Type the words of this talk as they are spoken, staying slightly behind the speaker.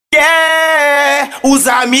os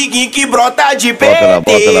amiguinhos que brota de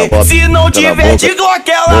PT. Se não tiver de Glock,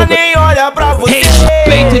 ela nem olha pra você.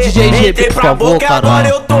 Respeita o DJ GB, Entrei por pra favor, boca, caralho. agora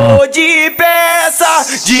eu tô de peça.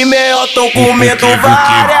 De meio tô comendo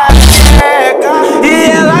várias checas.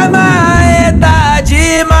 E ela marreta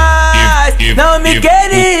demais. Não me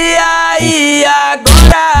queria e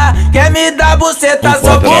agora quer me dar buceta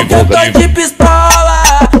só porque eu tô de pistola.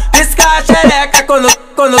 Pisca a xereca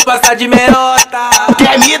quando passa de meiota.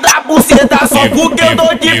 Quer me dar buceta só porque eu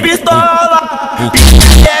tô de pistola. Pisca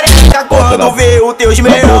a xereca quando vê os teus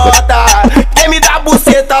meiota. Quer me dar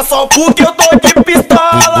buceta só porque eu tô de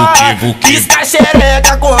pistola. Pisca a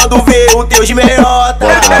xereca quando vê os teus meiota.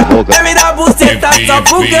 Quer me dar buceta só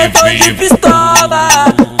porque eu tô de pistola.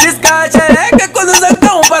 Pisca a xereca quando o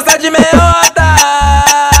zancão passa de meiota.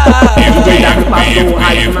 DJ W passou o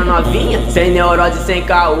raio na novinha, sem neurose, sem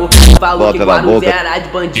caô. Falou que Guarus era de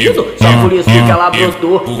bandido, só por isso que ela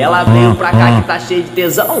brotou. Ela veio pra cá que tá cheio de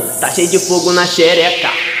tesão, tá cheio de fogo na xereca.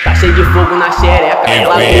 Tá cheio de fogo na xereca.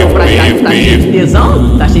 Ela veio pra cá que tá cheio de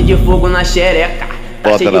tesão, tá cheio de fogo na xereca.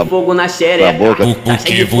 Tá cheio de fogo na xereca. Tá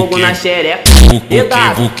cheio de fogo na xereca.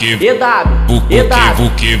 EW,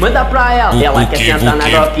 manda pra ela. Ela quer sentar na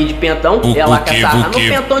Glock de pentão. Ela quer sarrar no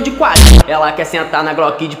pentão de 40. Ela quer sentar na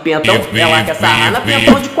Glock de pentão. Ela quer sarrar no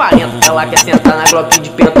pentão de 40. Ela quer sentar na Glock de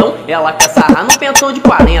pentão. Ela quer sarrar no pentão de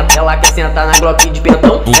 40. Ela quer sentar na Glock de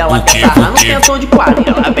pentão. Ela quer sarrar no pentão de 40.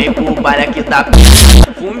 Ela vem pro baile aqui da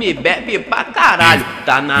fume e bebe pra caralho.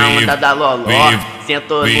 Tá na onda da loló.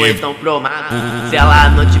 Sentou no então promado. Se ela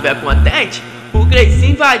não tiver contente, o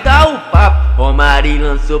Gleicinho vai dar o papo. Romarinho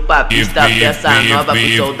lançou pra pista, peça nova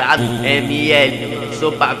pro soldado. ML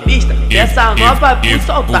lançou pra pista, peça nova pro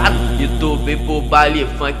soldado. E tu vem pro baile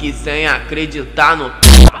funk sem acreditar no.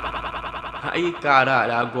 Aí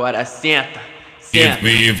caralho, agora senta. Senta,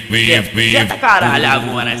 senta caralho,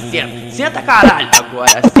 agora senta. Senta caralho,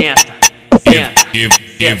 agora senta.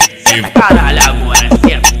 Senta caralho, agora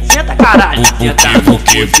senta. Senta caralho, senta no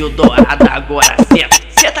fuzil dourado, agora senta.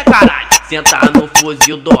 Senta caralho, senta no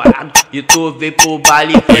fuzil dourado. E tu vem pro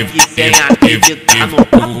baile funk sem acreditar no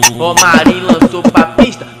papo. Romarinho lançou pra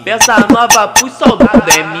pista, peça nova pros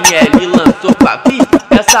soldados. ML lançou pra pista,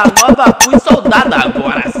 peça nova pros soldados.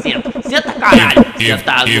 Agora senta, senta caralho,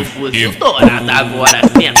 senta no fuzil dourado. Agora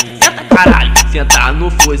senta, senta caralho, senta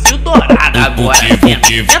no fuzil dourado. Agora senta,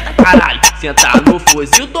 senta caralho, senta no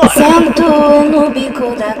fuzil dourado. Sento no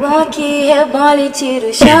bico da Glock, rebole, tiro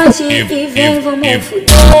o shot e vem, vamos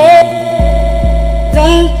fuder.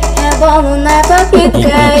 Vem, rebolo na tua pica,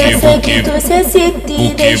 eu sei que tu se excita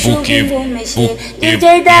e deixa o bumbum mexer.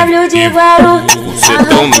 DJ W de Guarus,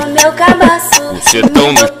 arranca meu cabaço,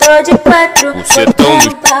 me botou de 4,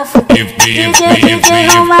 botando pra fuder. DJ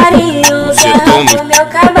Romarinho, arranca meu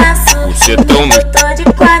cabaço, me botou de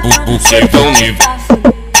 4, botando pra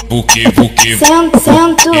fuder.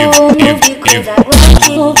 Sento no bico da Glock,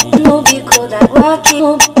 no bico da Glock,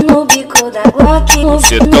 no bico da Glock, no bico da Glock, no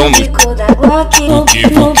bico da Glock, no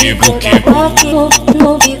bico da Glock,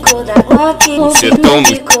 no bico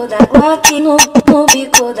da Glock, no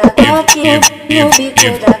bico da Glock, no bico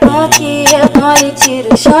da Glock. Rebole,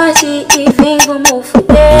 tiro o short e vem, vamos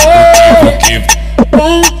fuder.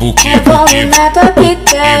 Vem, rebolo na tua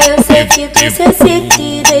pica, eu sei que tu se excita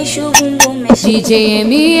e deixa o bumbum mexer. DJ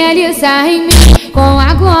ML sarra em mim, com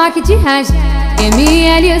a Glock de rasga.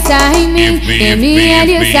 ML sarra em mim,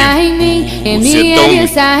 ML sarra em mim, ML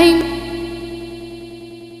sarra em mim.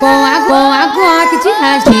 Com a Glock de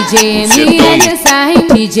rasga. DJ ML sarra em mim,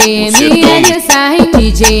 DJ ML sarra em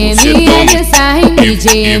mim, DJ ML sarra em mim,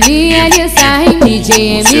 DJ ML sarra em mim,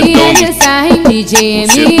 DJ ML sarra em mim, DJ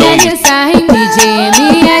ML sarra em mim, DJ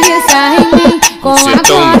ML sarra em mim. Com a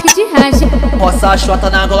Glock de rasga. Roça a chota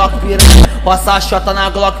na Glock piranha, roça a chota na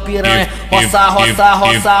Glock piranha, roça a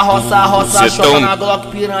chota na Glock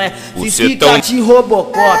piranha. Se fica de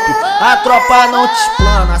Robocop, a tropa não te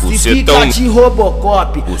explana. Se fica de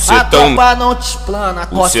Robocop, a tropa não te explana.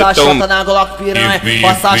 Roça a chota na Glock piranha,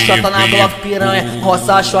 roça a chota na Glock piranha,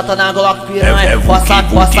 roça a chota na Glock piranha, roça na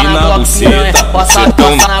Glock piranha, roça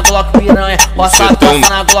na Glock piranha, roça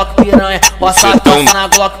na Glock piranha, roça na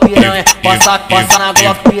Glock piranha, roça na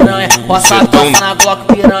Glock piranha, roça na Glock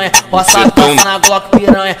piranha, roça na Glock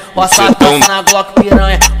piranha, roça na Glock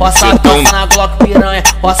piranha, roça na Glock piranha,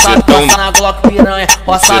 roça na Glock piranha,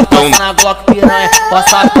 roça na Glock piranha,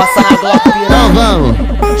 roça na Glock piranha. Então vamos,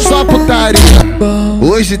 só putaria.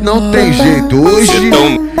 Hoje não tem jeito, hoje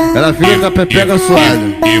ela fica com a pepeca suada.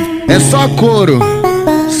 É só couro,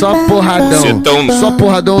 só porradão, só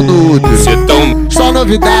porradão no útero, só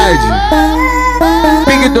novidade.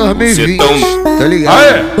 Pique 2020, tá ligado?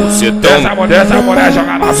 Aê! Essa mulher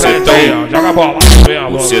joga na frente aí, ó. Joga bola,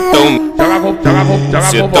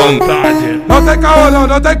 joga com vontade. Não tem caô não,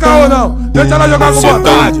 não tem caô não. Deixa ela jogar com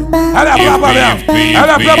vontade. Ela é brava mesmo.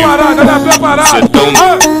 Ela é preparada, ela é preparada.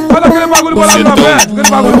 Olha aquele bagulho bolado na frente, aquele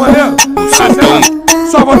bagulho maneiro.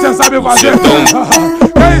 Só você sabe fazer.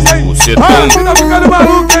 É isso aí. Você tá ficando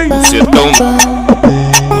maluco, hein?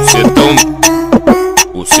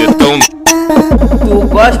 Tu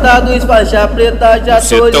gosta dos faixa preta, já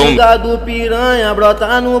tô ligado, piranha.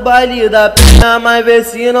 Brota no baile da penha, mas vê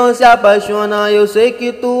se não se apaixona. Eu sei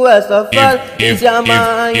que tu é safado e se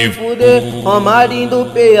amarra em fuder. Romarinho do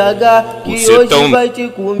PH, que hoje vai te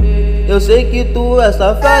comer. Eu sei que tu é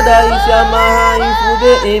safada e se amarra em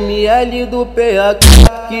fuder. ML do PH,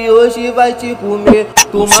 que hoje vai te comer.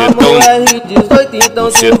 Tu mamou R18, então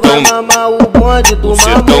tu vai mamar o bonde. Tu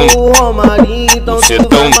mamou o Romarinho, então tu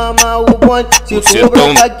vai mamar o bonde. Se tu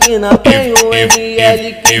brota aqui na penha, o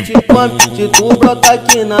ML quem te come. Se tu brota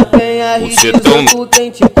aqui na penha, R18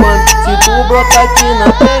 quem te come. Se tu brota aqui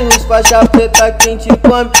na penha, os faixa preta quem te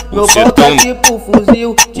come. Meu pau tá tipo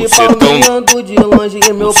fuzil, te palmeando de longe.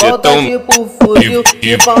 Meu pau tá tipo fuzil,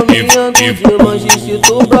 te palmeando de longe. Se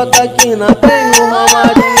tu brota aqui na penha, o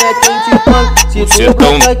Romarinho é quem te come. Se tu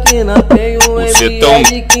brota aqui na penha, o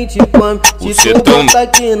ML quem te come. Se tu brota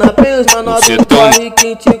aqui na penha, os menores do corre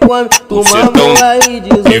quem te come. Tu mamou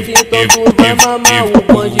R18, então tu vai mamar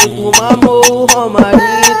o bonde. Tu mamou o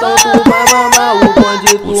Romarinho, então tu vai mamar o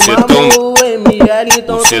bonde. Tu mamou o ML,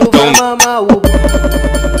 então tu vai mamar o bonde.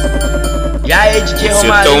 E aí, DJ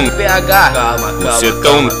Romarinho, PH?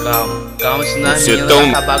 Calma, senão as meninas vão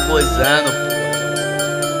acabar gozando.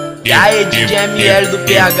 E aí, DJ ML do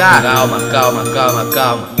PH?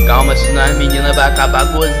 Calma, senão as meninas vão acabar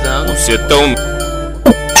gozando. Bucetão.